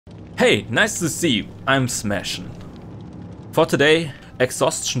Hey, nice to see you. I'm Smashen. For today,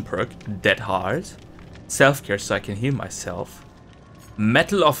 exhaustion perk, dead hard, self-care so I can heal myself,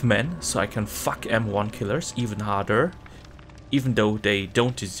 Mettle of Man so I can fuck M1 killers even harder, even though they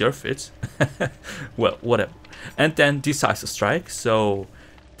don't deserve it. Well, whatever. And then Decisive Strike, so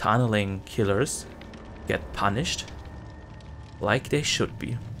tunneling killers get punished like they should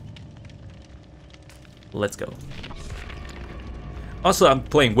be. Let's go. Also, I'm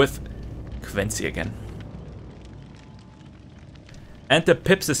playing with Quincy again. And the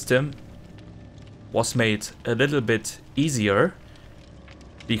pip system was made a little bit easier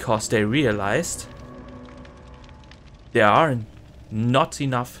because they realized there are not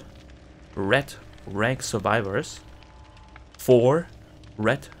enough red rank survivors for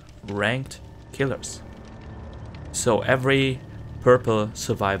red ranked killers. So every purple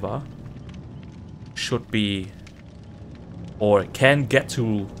survivor should be or can get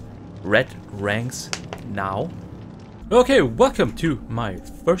to red ranks now. Okay, welcome to my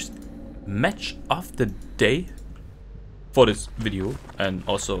first match of the day for this video, and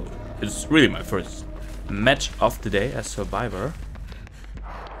also it's really my first match of the day as survivor.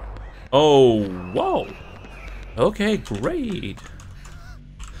 Oh, wow. Okay, great.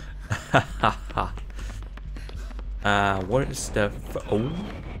 Where is the... Oh.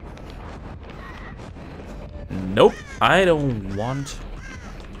 Nope, I don't want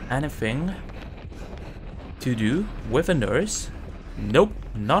anything to do with a nurse. Nope,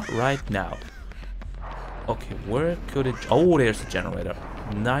 not right now. Okay, where could it... Oh, there's a generator.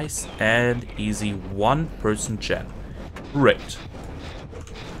 Nice and easy one-person gen. Great.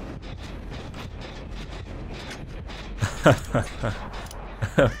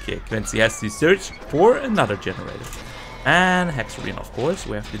 Okay, Quincy has to search for another generator. And Hexarine, of course.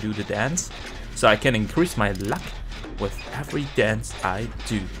 We have to do the dance, so I can increase my luck with every dance I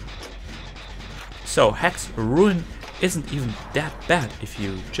do. So Hex Ruin isn't even that bad if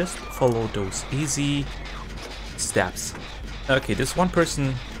you just follow those easy steps. Okay, this one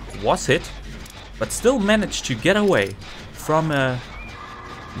person was hit, but still managed to get away from a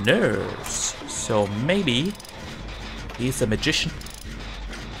nurse. So maybe he's a magician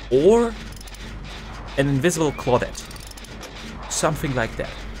or an invisible Claudette. Something like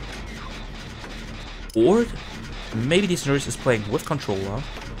that. Or maybe this nurse is playing with controller.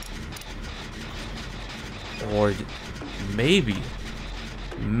 Or maybe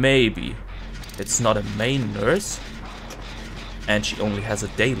it's not a main nurse and she only has a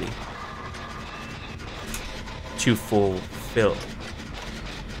daily to fulfill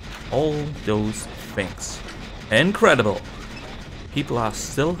all those things. Incredible. People are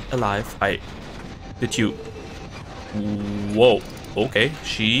still alive. Did you... Whoa. Okay,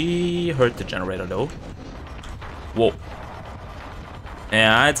 she hurt the generator though. Whoa.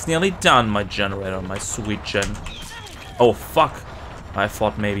 Yeah, it's nearly done, my generator, my sweet gen. Oh, fuck. I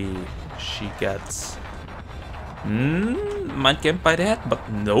thought maybe she gets... mind game by that, but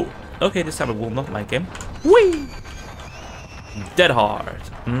no. Okay, this time it will not mind game. Whee! Dead hard.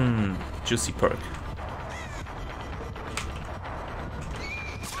 Juicy perk.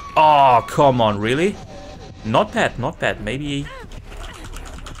 Oh, come on, really? Not bad, not bad. Maybe...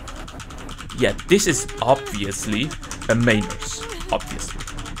 Yeah, this is obviously a main nurse. Obviously.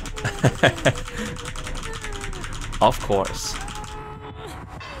 Of course.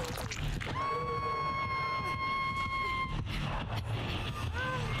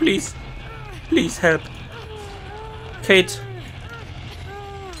 Please. Please help. Kate.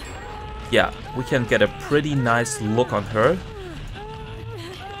 Yeah, we can get a pretty nice look on her.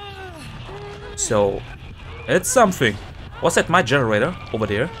 So, it's something. Was that my generator over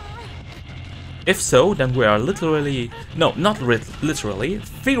there? If so, then we are literally... No, not literally.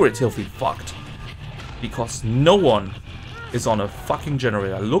 Figuratively fucked. Because no one is on a fucking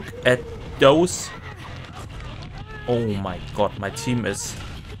generator. Look at those... Oh my god, my team is...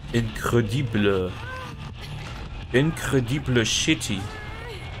 Incredible. Incredible shitty.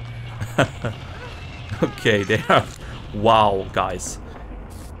 Okay, they are... Wow, guys.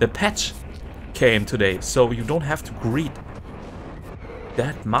 The patch came today, so you don't have to greed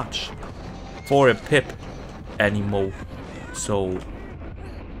that much for a pip anymore. So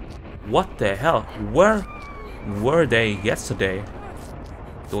what the hell? Where were they yesterday?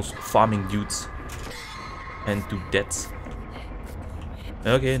 Those farming dudes and dudettes.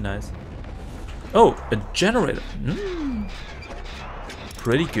 Okay, nice. Oh, a generator.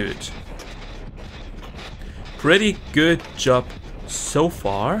 Pretty good. Pretty good job so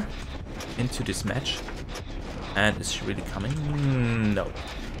far into this match. And is she really coming? No.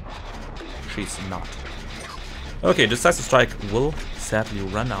 She's not. Okay, Decisive Strike will sadly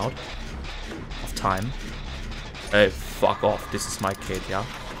run out of time. Hey, fuck off. This is my kid, yeah?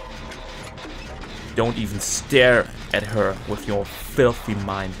 Don't even stare at her with your filthy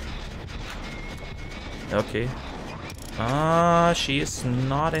mind. Okay. She is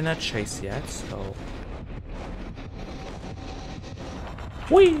not in a chase yet, so...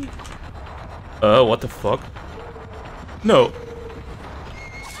 Whee! What the fuck? No.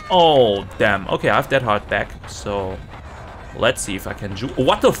 Oh, damn. Okay, I have that heart back, so... Let's see if I can juke.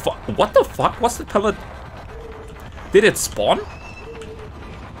 What the fuck? What the fuck? Was the pellet... Did it spawn?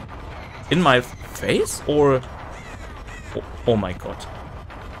 In my face? Or... Oh my god.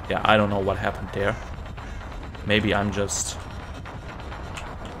 Yeah, I don't know what happened there. Maybe I'm just...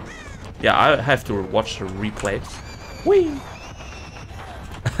 Yeah, I have to watch the replay. Whee!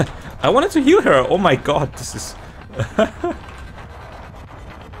 I wanted to heal her. Oh my god, this is...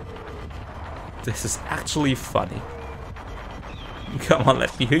 This is actually funny. Come on,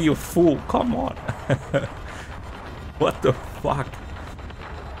 let me heal you, fool. Come on. What the fuck?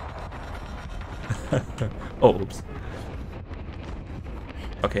 Oh, oops.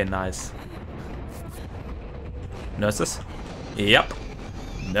 Okay, nice. Nurses? Yep.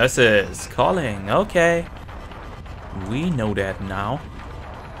 Nurses calling. Okay. We know that now.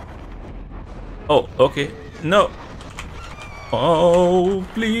 Oh, okay. No. Oh,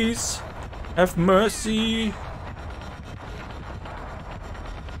 please. Have mercy.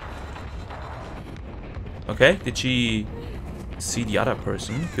 Okay, did she see the other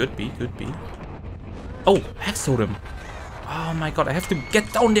person? Could be, could be. Oh, Hex Totem. Oh my god, I have to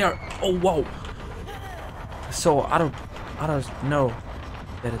get down there. Oh, wow. So others know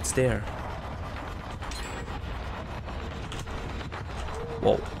that it's there.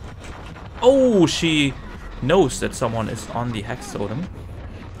 Whoa. Oh, she knows that someone is on the Hex Totem.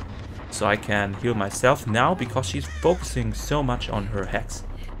 So I can heal myself now because she's focusing so much on her Hex.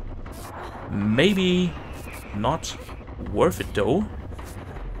 Maybe not worth it though,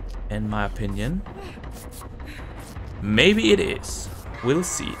 in my opinion. Maybe it is. We'll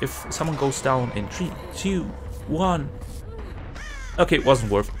see if someone goes down in 3, 2, 1. Okay, it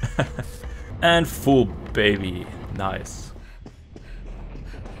wasn't worth it. And full baby. Nice.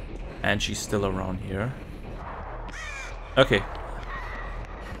 And she's still around here. Okay.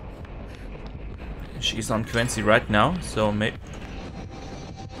 She's on Quincy right now, so maybe...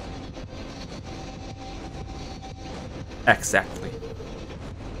 Exactly.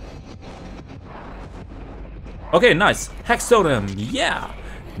 Okay, nice. Hex Totem, yeah!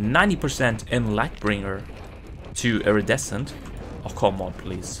 90% in Lightbringer to Iridescent. Oh, come on,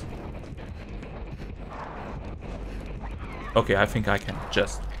 please. Okay, I think I can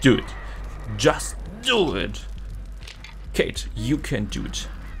just do it. Just do it! Kate, you can do it.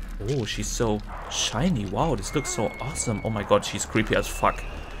 Oh, she's so shiny. Wow, this looks so awesome. Oh my god, she's creepy as fuck.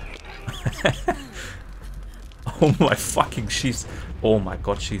 Oh my fucking, she's... Oh my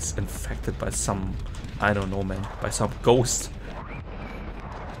god, she's infected by some... I don't know, man. By some ghost.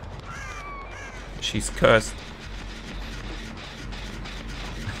 She's cursed.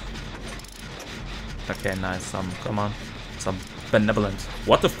 Okay, nice. Come on. Some benevolent.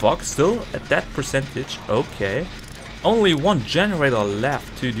 What the fuck? Still at that percentage? Okay. Only one generator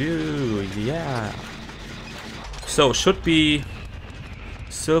left to do. Yeah. So, should be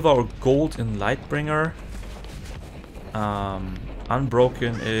silver or gold in Lightbringer.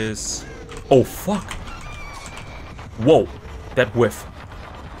 Unbroken is... Oh, fuck. Whoa. That whiff.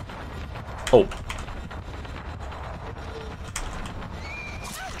 Oh.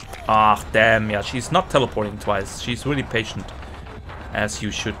 Ah, damn. Yeah, she's not teleporting twice. She's really patient. As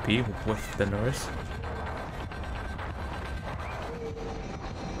you should be with the nurse.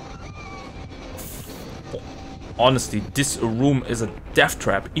 Honestly, this room is a death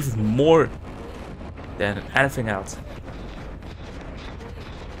trap. Even more than anything else.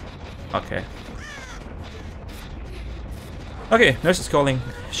 Okay. Okay, nurse is calling.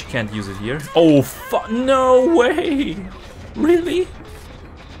 She can't use it here. Oh, fuck. No way. Really?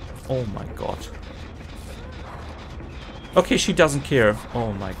 Oh my god. Okay, she doesn't care.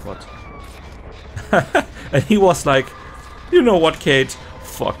 Oh my god. And he was like, you know what, Kate?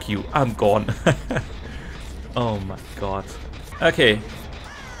 Fuck you. I'm gone. Oh my god. Okay.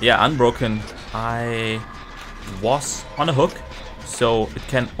 Yeah, Unbroken. I was on a hook. So it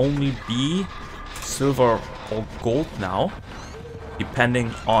can only be silver or gold now.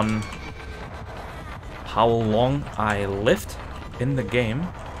 Depending on how long I lived in the game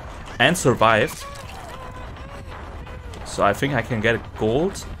and survived. So I think I can get a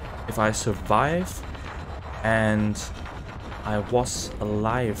gold if I survive and I was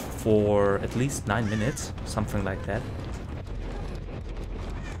alive for at least 9 minutes, something like that.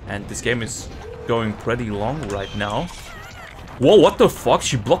 And this game is going pretty long right now. Whoa, what the fuck?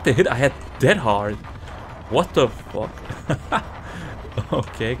 She blocked the hit I had that hard. What the fuck?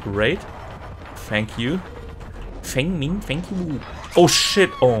 Okay, great. Thank you. Thank you. Oh shit.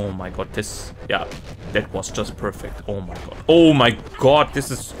 Oh my god, this... Yeah, that was just perfect. Oh my god. Oh my god,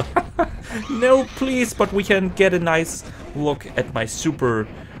 this is... No, please, but we can get a nice look at my super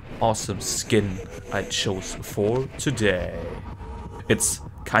awesome skin I chose for today. It's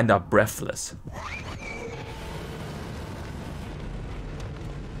kinda breathless.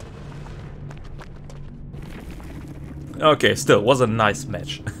 Okay, still, was a nice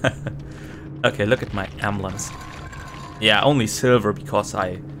match. Okay, look at my emblems. Yeah, only silver because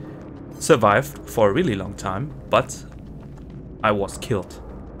I survived for a really long time, but I was killed.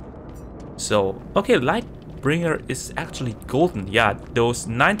 So, okay, Lightbringer is actually golden. Yeah, those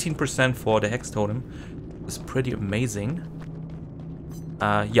 19% for the Hex Totem is pretty amazing.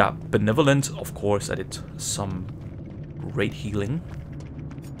 Yeah, Benevolent, of course, I did some great healing.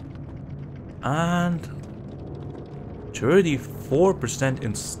 And 34%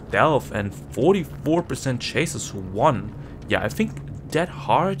 in stealth and 44% chases 1. Yeah, I think that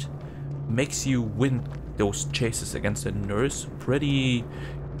hard makes you win those chases against a nurse pretty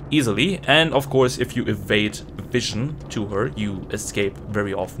easily. And of course, if you evade vision to her, you escape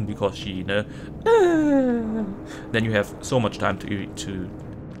very often because she, you know, then you have so much time to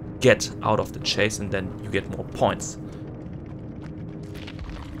get out of the chase, and then you get more points.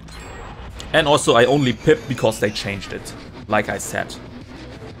 And also, I only pip because they changed it. Like I said,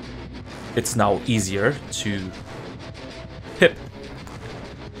 it's now easier to pip.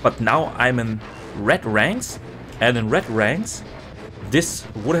 But now I'm in red ranks, and in red ranks, this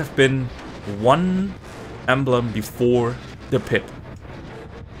would have been one emblem before the pip.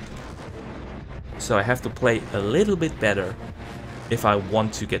 So I have to play a little bit better if I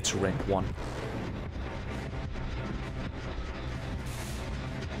want to get to rank 1.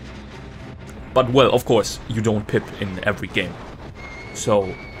 But well, of course, you don't pip in every game.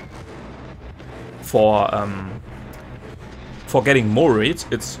 So for getting MORI,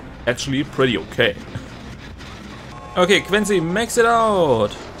 it's actually pretty okay. Okay, Quincy makes it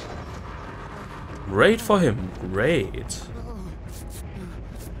out. Great for him, great.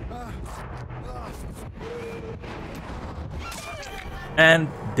 And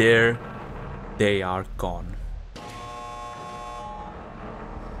there they are gone.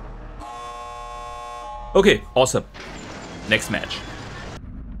 Okay, awesome. Next match.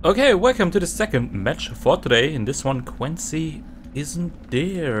 Okay, welcome to the second match for today. In this one, Quincy isn't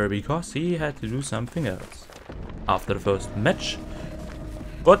there because he had to do something else after the first match.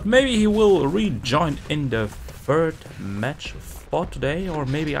 But maybe he will rejoin in the third match for today, or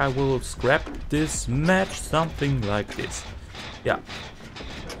maybe I will scrap this match, something like this. Yeah,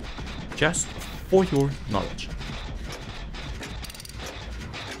 just for your knowledge.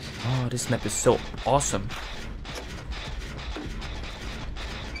 Oh, this map is so awesome.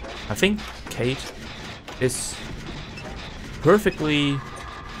 I think Kate is perfectly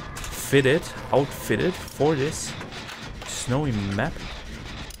outfitted for this snowy map.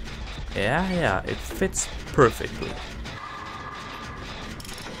 Yeah, it fits perfectly.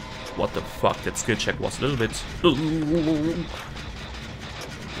 What the fuck, that skill check was a little bit...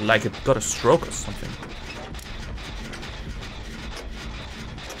 like it got a stroke or something.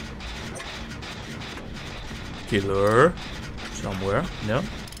 Killer somewhere. No,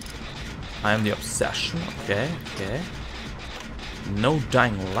 I am the obsession. Okay. No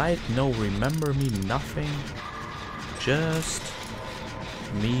dying light, no remember me, nothing. Just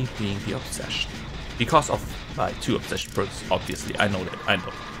me being the obsession because of my 2 obsession perks. Obviously, I know that. I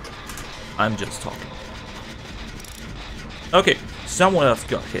know. I'm just talking. Okay, someone else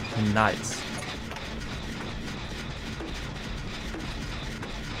got hit. Nice.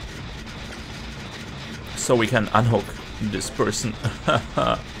 So we can unhook this person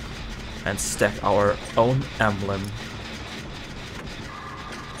and stack our own emblem.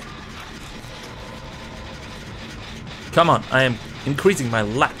 Come on, I am increasing my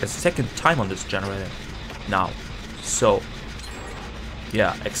luck a second time on this generator now. So,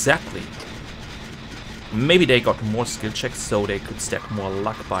 yeah, exactly. Maybe they got more skill checks so they could stack more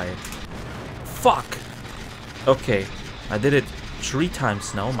luck by it. Fuck! Okay, I did it 3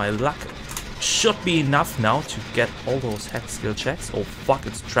 times now. My luck should be enough now to get all those hack skill checks. Oh fuck,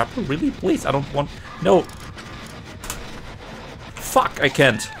 it's Trapper? Really? Please, I don't want... No! Fuck, I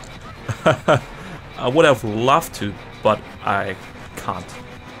can't! I would have loved to, but I can't.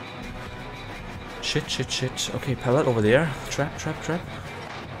 Shit. Okay, pallet over there. Trap.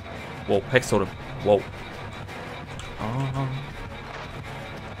 Whoa, Hex Totem. Whoa.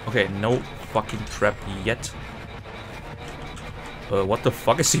 Okay, no fucking trap yet. What the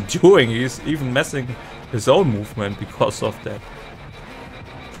fuck is he doing? He's even messing his own movement because of that.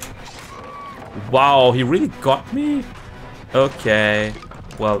 Wow, he really got me? Okay.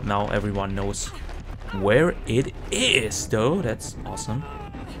 Well, now everyone knows where it is, though. That's awesome.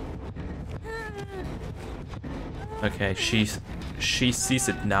 Okay, she sees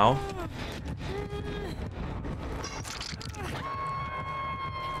it now.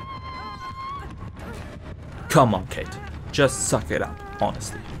 Come on, Kate. Just suck it up,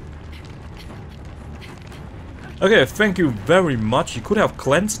 honestly. Okay, thank you very much. You could have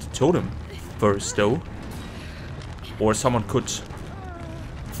cleansed the totem first, though. Or someone could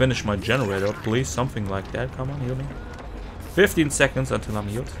finish my generator, please. Something like that. Come on, heal me. 15 seconds until I'm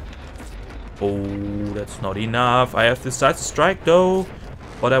healed. Oh, that's not enough. I have Decisive Strike, though.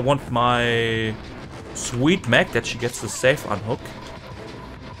 But I want my sweet mech that she gets the safe unhook.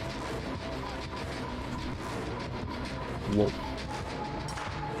 Whoa.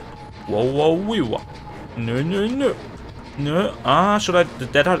 Whoa, whoa, wee, whoa. No, no, no. No. Ah, should I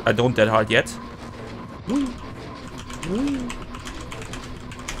dead hard? I don't dead hard yet. Wee. Wee.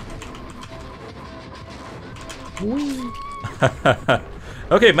 Wee.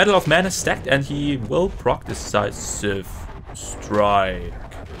 Okay, Mettle of Man is stacked and he will proc Decisive Strike.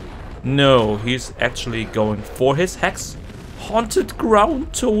 No, he's actually going for his Hex Haunted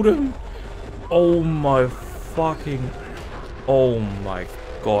Ground Totem. Oh my fucking... Oh my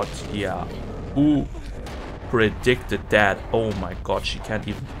god, yeah. Who predicted that? Oh my god, she can't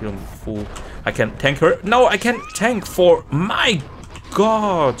even heal me full. I can tank her. No, I can't tank for... My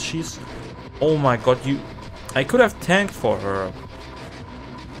god, she's... Oh my god, I could have tanked for her.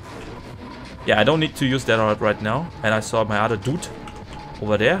 Yeah, I don't need to use that right now. And I saw my other dude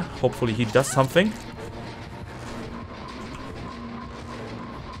over there. Hopefully he does something.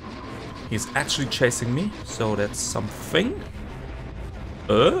 He's actually chasing me, so that's something.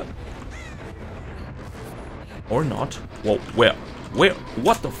 Or not. Whoa, where? Where?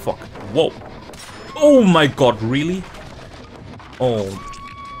 What the fuck? Whoa. Oh my god, really? Oh,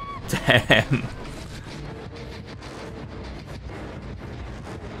 damn.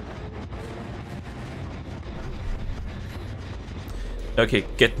 Okay,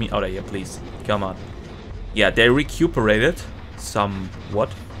 get me out of here, please. Come on. Yeah, they recuperated somewhat.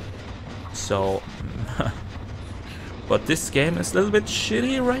 So, but this game is a little bit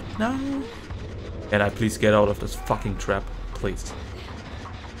shitty right now. Can I please get out of this fucking trap, please?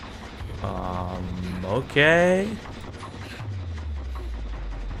 Okay.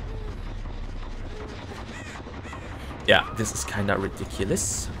 Yeah, this is kinda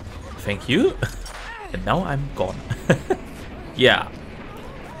ridiculous. Thank you. And now I'm gone. Yeah.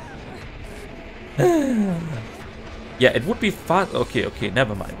 Yeah, it would be fast. Okay, okay,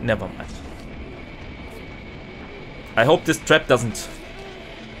 never mind, never mind. I hope this trap doesn't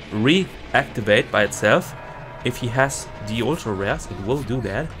reactivate by itself. If he has the ultra rares, it will do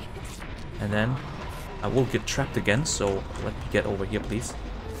that. And then I will get trapped again, so let me get over here, please.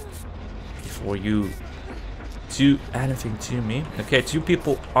 Before you do anything to me. Okay, 2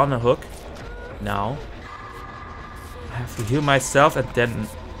 people on a hook. Now I have to heal myself and then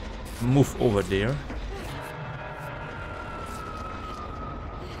move over there.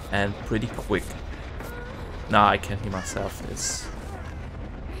 And pretty quick. Nah, I can't heal myself.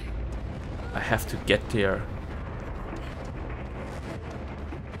 I have to get there.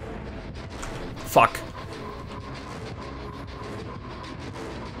 Fuck.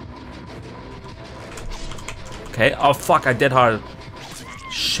 Okay. Oh fuck! I dead hard.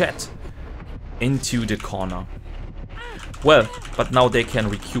 Shit. Into the corner. Well, but now they can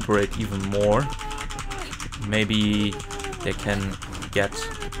recuperate even more. Maybe they can get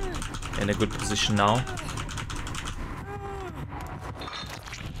in a good position now.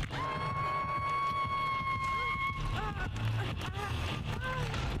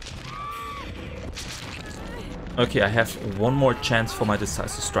 Okay, I have one more chance for my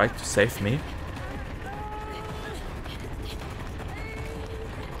Decisive Strike to save me.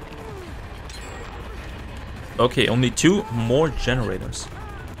 Okay, only 2 more generators.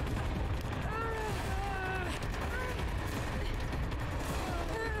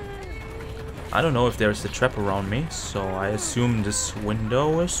 I don't know if there's a trap around me, so I assume this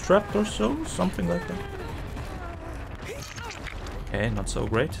window is trapped or so, something like that. Okay, not so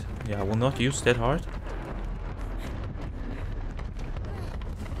great. Yeah, I will not use that hard.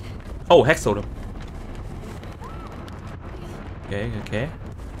 Oh, Hex Totem. Okay, okay.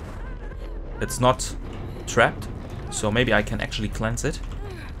 It's not trapped, so maybe I can actually cleanse it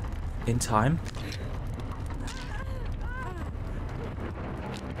in time.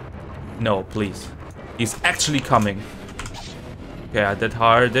 No, please. He's actually coming. Okay, I did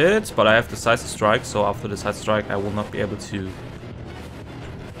hard it, but I have Decisive Strike, so after Decisive Strike I will not be able to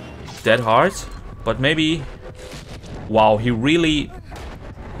dead hard. But maybe... Wow, he really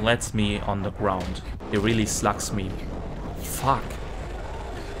lets me on the ground. He really slugs me. Fuck.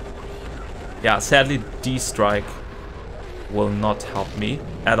 Yeah, sadly D-Strike will not help me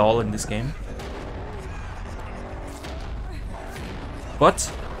at all in this game.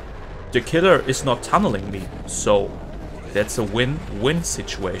 But the killer is not tunneling me, so that's a win-win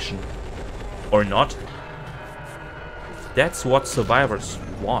situation. Or not. That's what survivors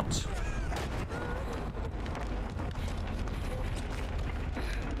want.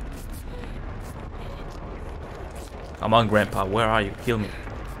 Come on, Grandpa, where are you? Kill me.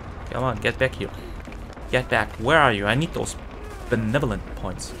 Come on, get back here. Get back. Where are you? I need those benevolent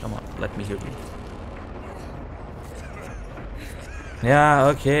points. Come on, let me heal you. Yeah,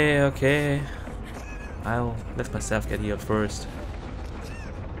 okay, okay. I'll let myself get healed first.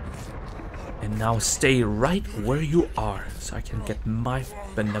 And now stay right where you are, so I can get my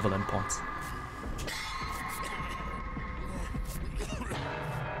benevolent points.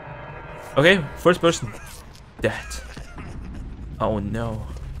 Okay, first person. Dead. Oh no.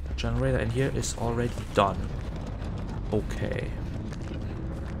 Generator in here is already done. Okay.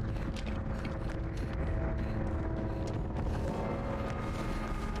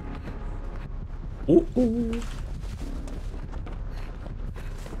 Ooh, ooh.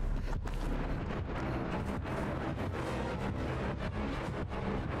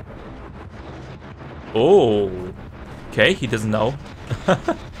 Oh. Okay, he doesn't know.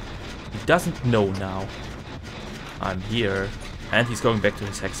 He doesn't know now. I'm here. And he's going back to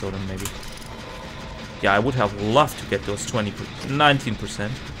his Hexodon, maybe. Yeah, I would have loved to get those 19%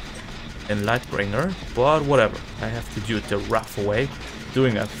 in Lightbringer, but whatever. I have to do it the rough way,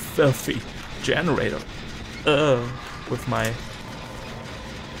 doing a filthy generator with my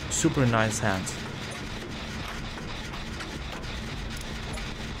super nice hands.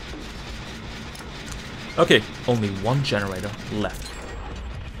 Okay, only one generator left.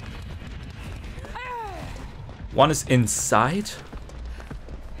 One is inside.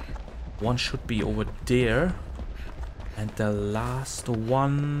 One should be over there. And the last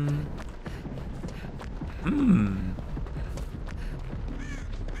one... And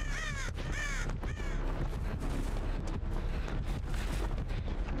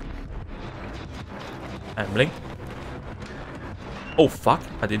blink. Oh fuck,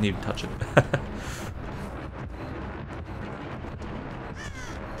 I didn't even touch it.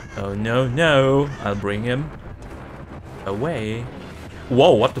 Oh no, no, I'll bring him away.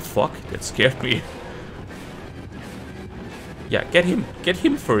 Whoa, what the fuck? That scared me. Yeah, get him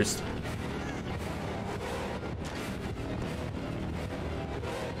first.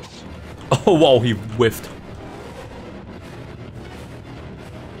 Oh wow, he whiffed.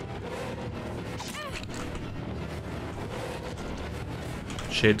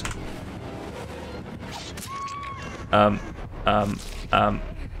 Shit.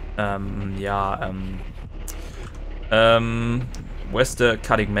 Where's the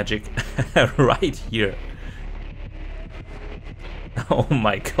cutting magic? Right here. Oh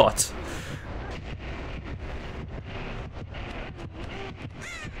my god.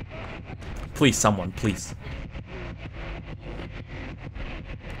 Please, someone, please.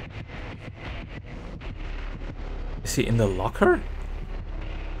 Is he in the locker?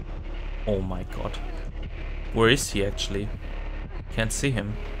 Oh my god. Where is he actually? Can't see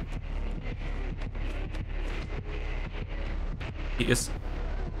him. He is...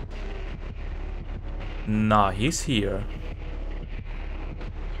 Nah, he's here.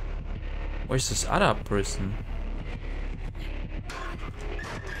 Where's this other person?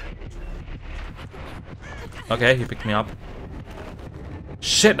 Okay, he picked me up.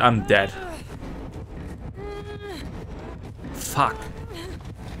 Shit, I'm dead. Fuck.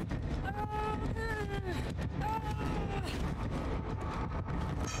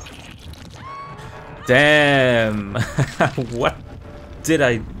 Damn. What did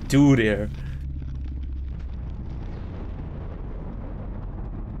I do there?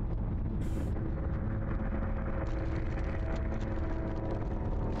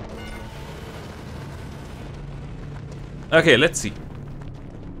 Okay, let's see.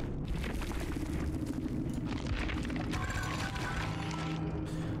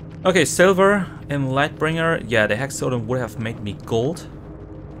 Okay, silver in Lightbringer. Yeah, the Hexodon would have made me gold.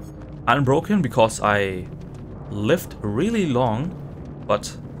 Unbroken because I lived really long,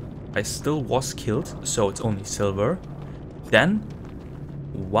 but I still was killed, so it's only silver. Then,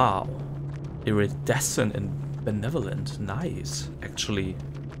 wow, iridescent and benevolent, nice. Actually,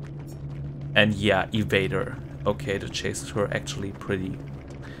 And yeah, Evader. Okay, the chases were actually pretty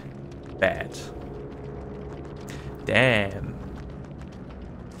bad. Damn.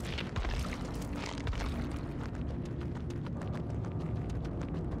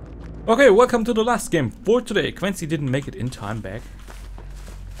 Okay, welcome to the last game for today. Quincy didn't make it in time back.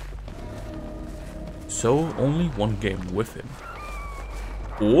 So, only one game with him.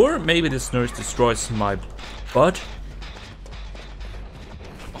 Or maybe this nurse destroys my butt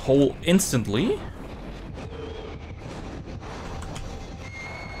hole instantly.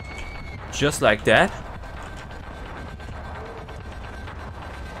 Just like that.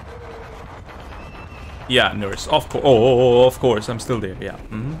 Yeah, nurse. Of course. Oh, of course. I'm still there. Yeah.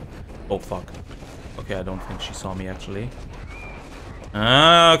 Oh, fuck. Okay, I don't think she saw me, actually.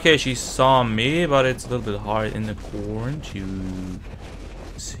 Okay, she saw me, but it's a little bit hard in the corner to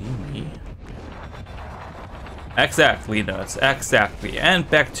see me. Exactly, nurse. Exactly. And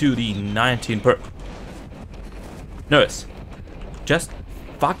back to the 19 per... Nurse. Just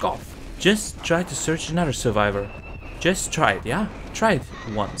fuck off. Just try to search another survivor. Just try it, yeah? Try it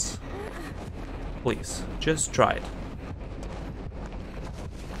once. Please, just try it.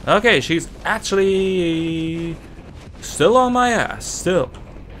 Okay, she's actually still on my ass. Still.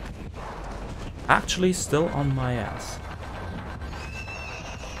 Actually still on my ass.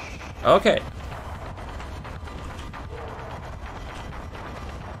 Okay.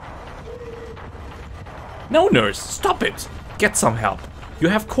 No, nurse, stop it. Get some help. You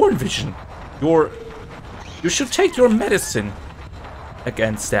have corn vision. You should take your medicine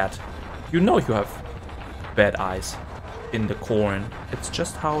against that. You know you have bad eyes in the corn. It's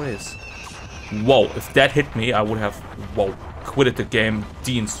just how it is. Whoa, if that hit me, I would have, whoa, quitted the game,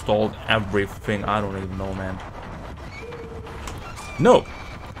 deinstalled everything. I don't even know, man. No.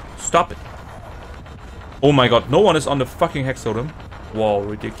 Stop it. Oh my god, no one is on the fucking hex totem. Whoa,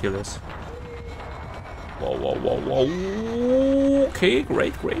 ridiculous. Whoa, whoa, whoa, whoa. Okay,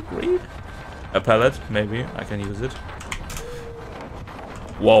 great, great, great. A pallet, maybe. I can use it.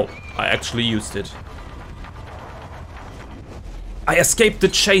 Whoa, I actually used it. I escaped the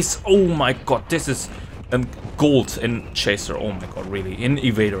chase. Oh my god, this is gold in chaser. Oh my god, really? In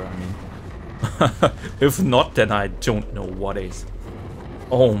evader, I mean. If not, then I don't know what is.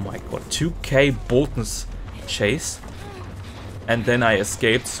 Oh my god, 2k boldness chase. And then I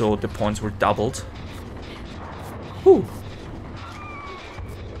escaped, so the points were doubled. Whew.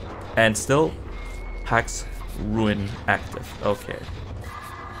 And still, Hex Ruin active. Okay.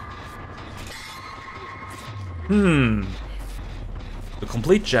 The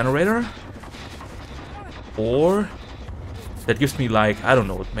complete generator? Or that gives me like, I don't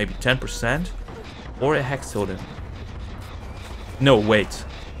know, maybe 10%? Or a hex totem. No, wait.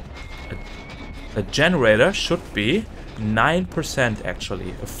 A generator should be 9%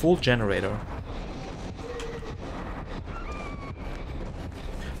 actually. A full generator.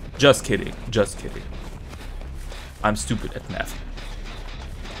 Just kidding, just kidding. I'm stupid at math.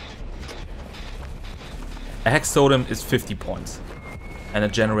 A hex totem is 50 points. And a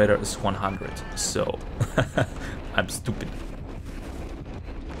generator is 100. So, I'm stupid.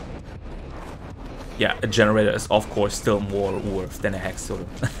 Yeah, a generator is of course still more worth than a hex totem.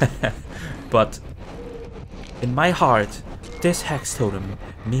 But in my heart, this hex totem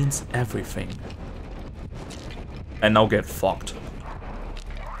means everything. And now get fucked.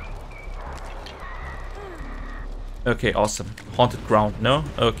 Okay, awesome. Haunted ground, no?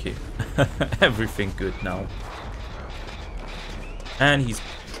 Okay. Everything good now. And he's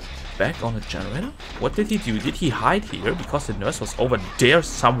back on the generator? What did he do? Did he hide here? Because the nurse was over there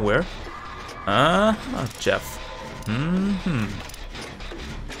somewhere. Jeff.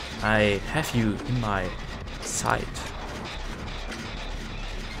 I have you in my sight.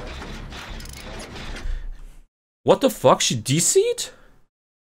 What the fuck? She DC'd?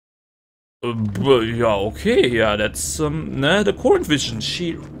 Yeah, okay, yeah, that's, the current vision,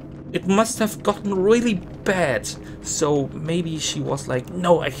 it must have gotten really bad. So maybe she was like,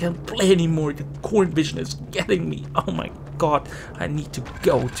 no, I can't play anymore, the current vision is getting me. Oh my god, I need to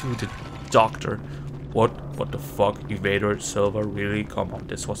go to the doctor. What the fuck, Evader, Silver, really? Come on,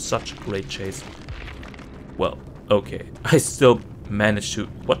 this was such a great chase. Well, okay, I still managed to,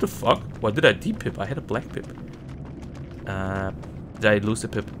 what the fuck? Why did I D-pip? I had a black pip. Did I lose the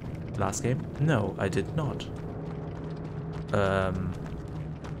pip last game? No, I did not.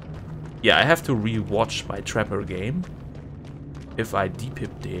 Yeah, I have to re-watch my Trapper game. If I D-pip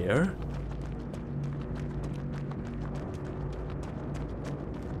there.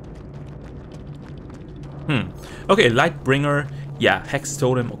 Okay, Lightbringer. Yeah, Hex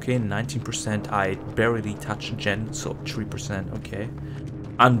Totem. Okay, 19%. I barely touched Gen, so 3%. Okay.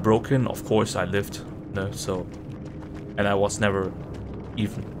 unbroken. Of course I lived, no, so, and I was never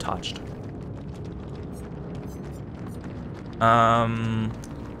even touched.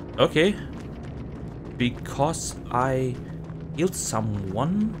 Okay, because I healed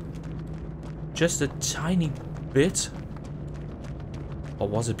someone just a tiny bit, or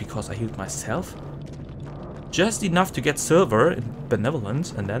was it because I healed myself? Just enough to get silver in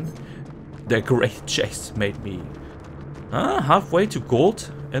Benevolence, and then the great chase made me halfway to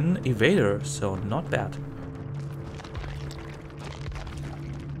gold in Evader, so not bad.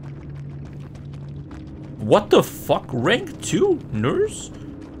 What the fuck? Rank 2 nurse?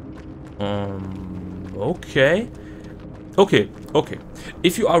 Okay. Okay.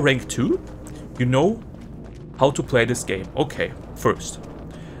 If you are rank 2, you know how to play this game. Okay, first.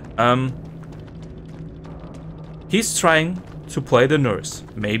 He's trying to play the nurse.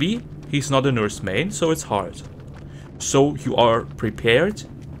 Maybe he's not a nurse main, so it's hard. So you are prepared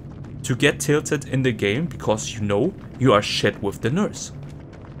to get tilted in the game because you know you are shit with the nurse.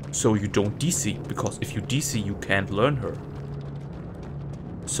 So you don't DC, because if you DC you can't learn her.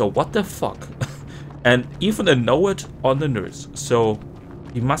 So what the fuck? And even a know it on the nurse. So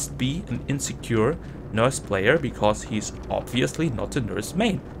he must be an insecure nurse player because he's obviously not a nurse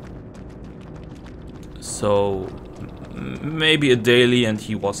main. So maybe a daily and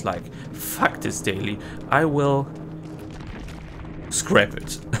he was like, fuck this daily, I will scrap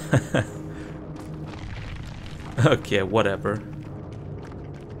it. Okay, whatever.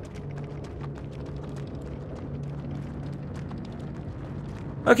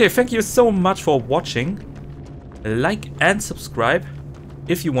 Okay, thank you so much for watching. Like and subscribe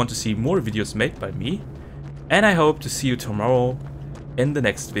if you want to see more videos made by me. And I hope to see you tomorrow in the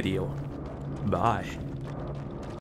next video. Bye.